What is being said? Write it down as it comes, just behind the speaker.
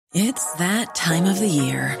It's that time of the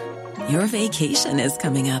year. Your vacation is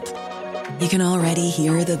coming up. You can already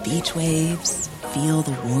hear the beach waves, feel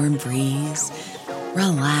the warm breeze,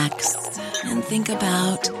 relax, and think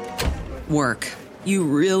about work. You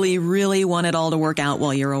really, really want it all to work out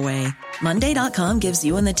while you're away. Monday.com gives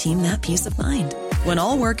you and the team that peace of mind. When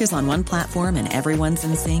all work is on one platform and everyone's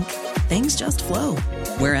in sync, things just flow.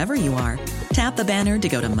 Wherever you are, tap the banner to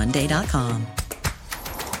go to Monday.com.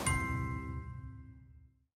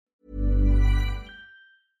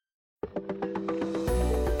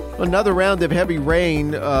 Another round of heavy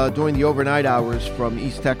rain during the overnight hours from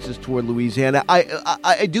East Texas toward Louisiana.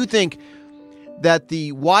 I do think that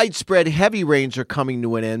the widespread heavy rains are coming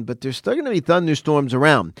to an end, but there's still going to be thunderstorms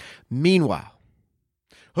around. Meanwhile,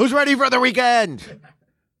 who's ready for the weekend?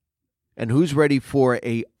 And who's ready for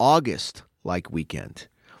a August-like weekend?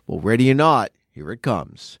 Well, ready or not, here it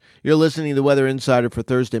comes. You're listening to the Weather Insider for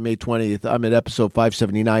Thursday, May 20th. I'm at episode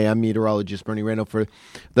 579. I'm meteorologist Bernie Rayno. For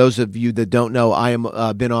those of you that don't know, I am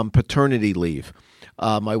been on paternity leave.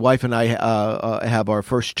 My wife and I have our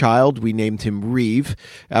first child. We named him Reeve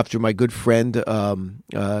after my good friend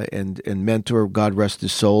and mentor, God rest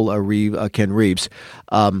his soul, Ken Reeves.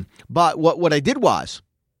 But what I did was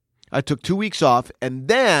I took 2 weeks off, and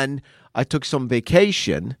then I took some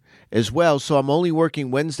vacation as well. So I'm only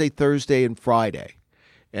working Wednesday, Thursday, and Friday.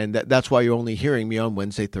 And that's why you're only hearing me on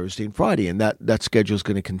Wednesday, Thursday, and Friday. And that schedule is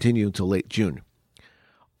going to continue until late June.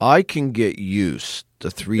 I can get used to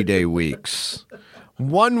 3-day weeks.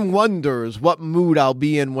 One wonders what mood I'll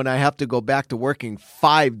be in when I have to go back to working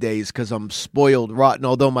 5 days because I'm spoiled rotten.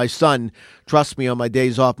 Although my son, trust me, on my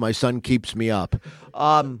days off, my son keeps me up.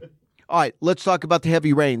 All right, let's talk about the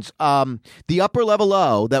heavy rains. The upper level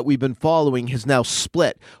low that we've been following has now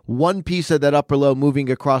split. One piece of that upper low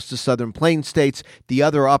moving across the southern plain states. The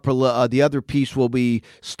other piece will be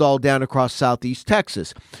stalled down across southeast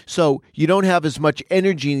Texas. So you don't have as much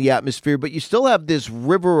energy in the atmosphere, but you still have this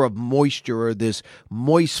river of moisture or this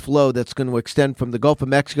moist flow that's going to extend from the Gulf of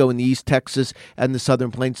Mexico in the East Texas and the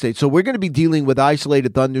southern plain states. So we're going to be dealing with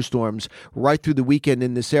isolated thunderstorms right through the weekend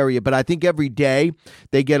in this area. But I think every day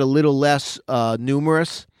they get a little less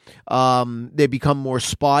numerous. They become more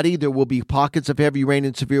spotty. There will be pockets of heavy rain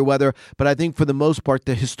and severe weather, but I think for the most part,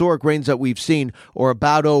 the historic rains that we've seen are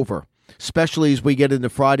about over, especially as we get into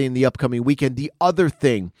Friday and the upcoming weekend. The other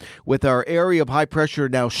thing, with our area of high pressure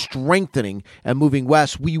now strengthening and moving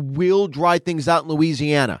west, we will dry things out in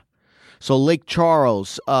Louisiana. So Lake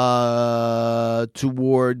Charles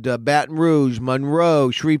toward Baton Rouge,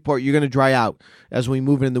 Monroe, Shreveport, you're going to dry out as we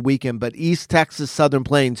move in the weekend. But East Texas, Southern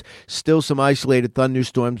Plains, still some isolated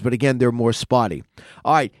thunderstorms, but again, they're more spotty.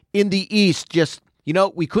 All right, in the east,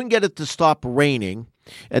 we couldn't get it to stop raining,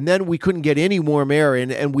 and then we couldn't get any warm air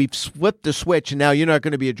in, and we've flipped the switch, and now you're not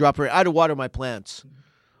going to be a drop of rain. I had to water my plants.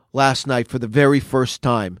 Last night, for the very first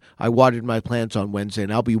time, I watered my plants on Wednesday,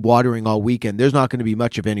 and I'll be watering all weekend. There's not going to be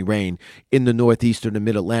much of any rain in the Northeast or the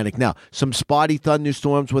Mid-Atlantic. Now, some spotty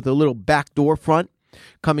thunderstorms with a little backdoor front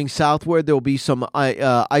coming southward. There will be some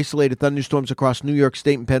isolated thunderstorms across New York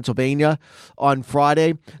State and Pennsylvania on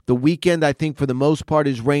Friday. The weekend, I think, for the most part,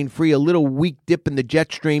 is rain-free. A little weak dip in the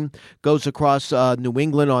jet stream goes across New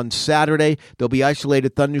England on Saturday. There'll be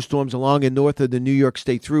isolated thunderstorms along and north of the New York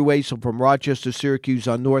State Thruway, so from Rochester, Syracuse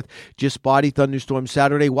on north, just spotty thunderstorms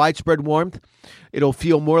Saturday. Widespread warmth. It'll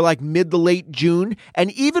feel more like mid to late June,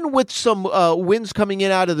 and even with some winds coming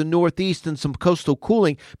in out of the northeast and some coastal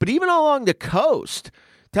cooling, but even along the coast,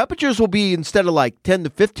 temperatures will be, instead of like 10 to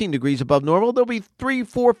 15 degrees above normal, they'll be 3,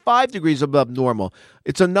 4, 5 degrees above normal.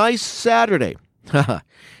 It's a nice Saturday.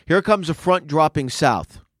 Here comes a front dropping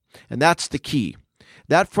south, and that's the key.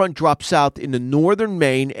 That front drops south into northern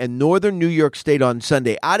Maine and northern New York State on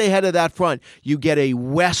Sunday. Out ahead of that front, you get a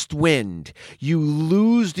west wind. You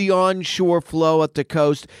lose the onshore flow at the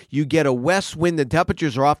coast. You get a west wind. The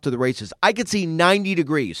temperatures are off to the races. I could see 90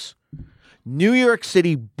 degrees. New York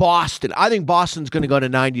City, Boston. I think Boston's going to go to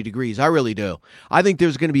 90 degrees. I really do. I think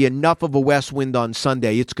there's going to be enough of a west wind on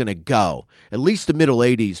Sunday. It's going to go at least the middle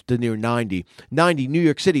 80s to near 90. 90, New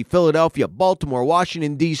York City, Philadelphia, Baltimore,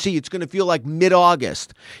 Washington, D.C. It's going to feel like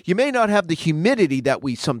mid-August. You may not have the humidity that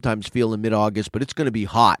we sometimes feel in mid-August, but it's going to be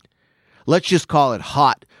hot. Let's just call it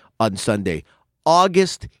hot on Sunday.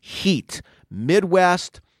 August heat.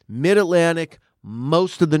 Midwest, Mid-Atlantic,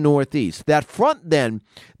 most of the Northeast. That front then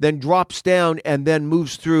drops down and then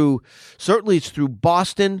moves through, certainly it's through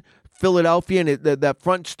Boston, Philadelphia, and that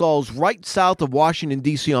front stalls right south of Washington,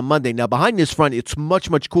 D.C. on Monday. Now, behind this front, it's much,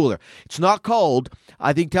 much cooler. It's not cold.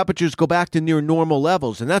 I think temperatures go back to near normal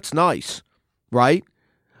levels, and that's nice, right?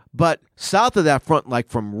 But south of that front, like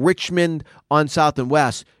from Richmond on south and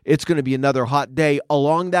west, it's going to be another hot day.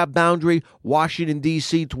 Along that boundary, Washington,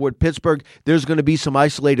 D.C. toward Pittsburgh, there's going to be some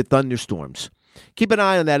isolated thunderstorms. Keep an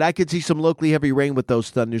eye on that. I could see some locally heavy rain with those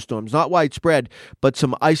thunderstorms. Not widespread, but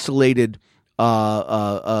some isolated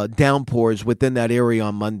downpours within that area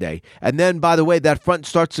on Monday. And then, by the way, that front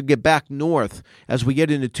starts to get back north as we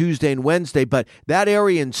get into Tuesday and Wednesday. But that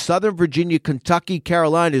area in Southern Virginia, Kentucky,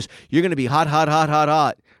 Carolinas, you're going to be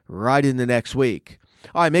hot right into next week.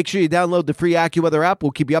 All right, make sure you download the free AccuWeather app.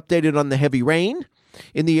 We'll keep you updated on the heavy rain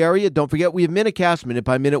in the area. Don't forget, we have Minicast,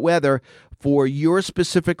 minute-by-minute weather for your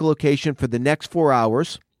specific location for the next 4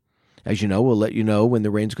 hours. As you know, we'll let you know when the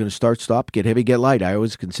rain's going to start, stop, get heavy, get light. I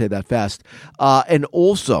always can say that fast. And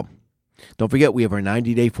also, don't forget, we have our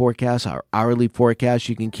 90-day forecast, our hourly forecast.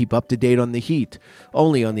 You can keep up to date on the heat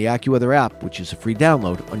only on the AccuWeather app, which is a free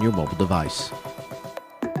download on your mobile device.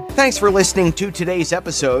 Thanks for listening to today's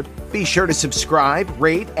episode. Be sure to subscribe,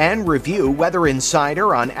 rate, and review Weather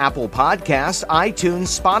Insider on Apple Podcasts,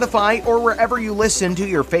 iTunes, Spotify, or wherever you listen to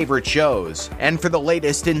your favorite shows. And for the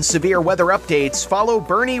latest in severe weather updates, follow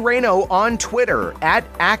Bernie Rayno on Twitter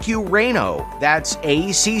at AccuRayno. That's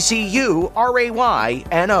AccuRayno.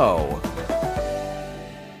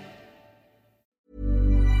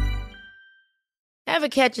 Ever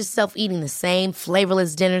catch yourself eating the same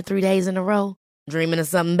flavorless dinner 3 days in a row? Dreaming of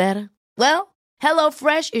something better? Well,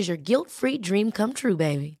 HelloFresh is your guilt-free dream come true,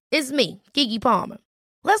 baby. It's me, Keke Palmer.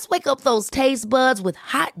 Let's wake up those taste buds with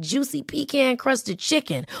hot, juicy pecan-crusted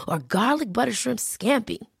chicken or garlic butter shrimp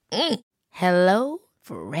scampi. Hello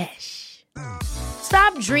Fresh.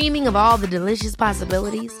 Stop dreaming of all the delicious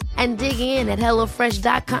possibilities and dig in at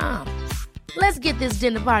HelloFresh.com. Let's get this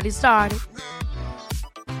dinner party started.